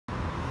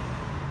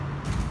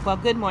Well,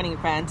 good morning,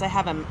 friends. I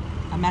have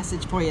a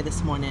message for you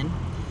this morning.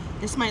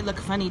 This might look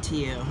funny to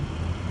you.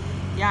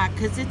 Yeah,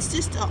 because it's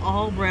just an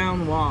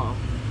all-brown wall.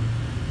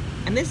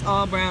 And this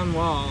all-brown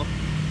wall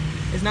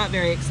is not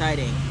very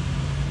exciting.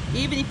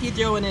 Even if you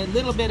throw in a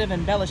little bit of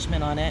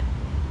embellishment on it,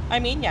 I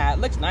mean, yeah, it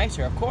looks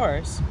nicer, of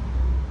course.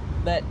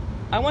 But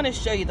I want to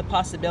show you the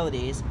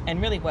possibilities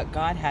and really what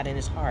God had in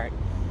his heart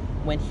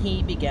when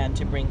he began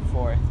to bring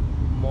forth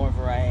more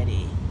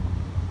variety.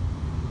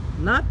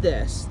 Not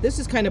this. This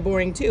is kind of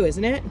boring too,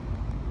 isn't it?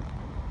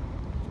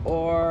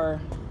 Or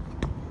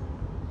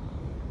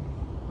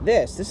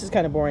this. This is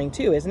kind of boring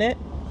too, isn't it?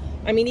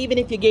 I mean, even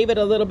if you gave it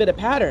a little bit of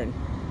pattern,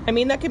 I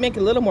mean, that could make it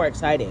a little more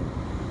exciting.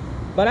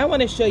 But I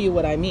want to show you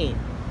what I mean.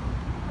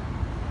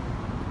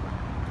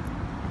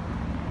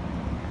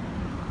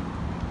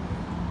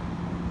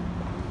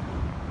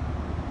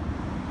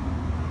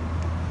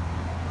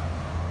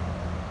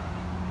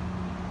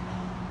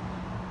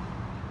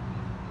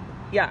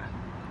 Yeah.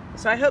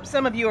 So I hope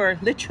some of you are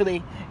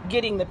literally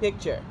getting the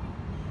picture,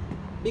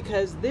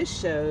 because this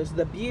shows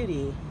the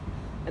beauty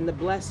and the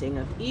blessing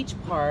of each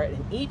part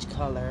and each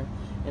color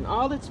and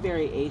all its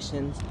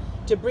variations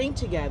to bring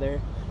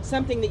together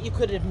something that you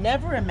could have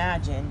never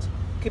imagined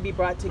could be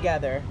brought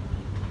together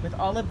with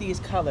all of these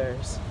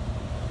colors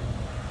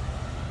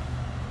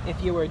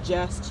if you were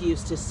just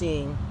used to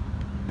seeing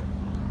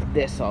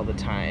this all the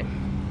time.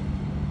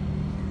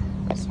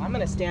 So I'm going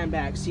to stand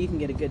back so you can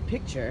get a good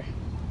picture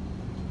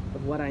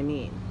of what I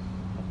mean.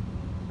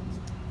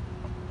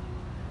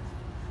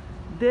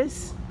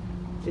 This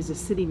is a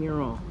city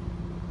mural.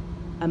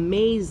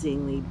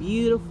 Amazingly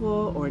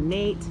beautiful,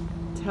 ornate,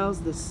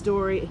 tells the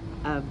story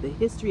of the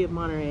history of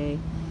Monterey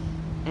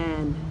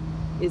and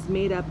is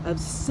made up of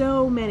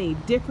so many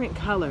different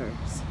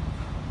colors.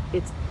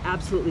 It's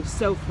absolutely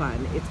so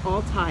fun. It's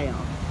all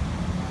tile.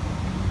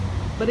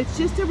 But it's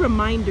just a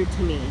reminder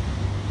to me.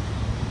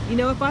 You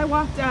know, if I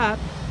walked up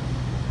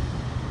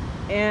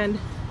and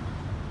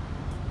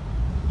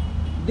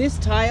this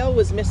tile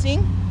was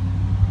missing,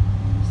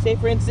 say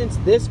for instance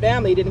this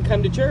family didn't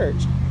come to church.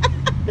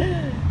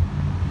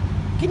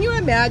 Can you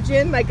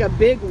imagine like a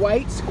big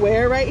white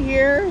square right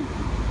here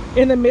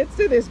in the midst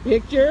of this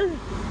picture?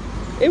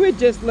 It would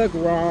just look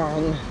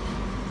wrong,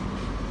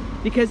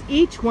 because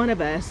each one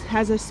of us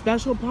has a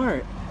special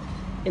part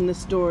in the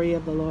story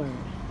of the Lord,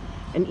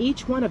 and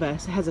each one of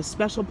us has a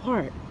special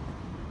part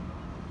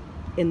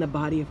in the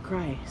body of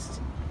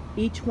Christ.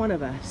 Each one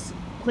of us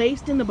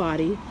placed in the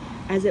body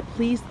as it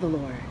pleased the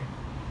Lord.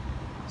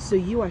 So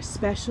you are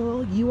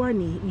special, you are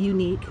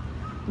unique.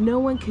 No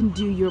one can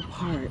do your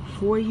part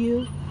for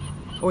you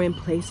or in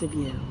place of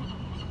you.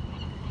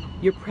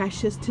 You're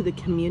precious to the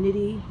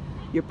community,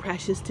 you're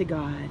precious to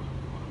God,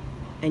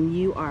 and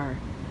you are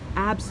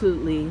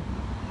absolutely,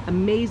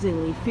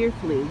 amazingly,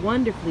 fearfully,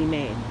 wonderfully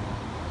made.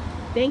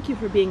 Thank you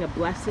for being a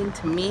blessing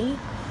to me.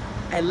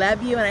 I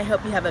love you, and I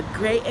hope you have a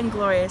great and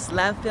glorious,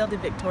 love-filled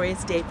and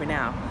victorious day for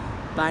now.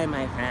 Bye,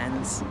 my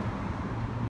friends.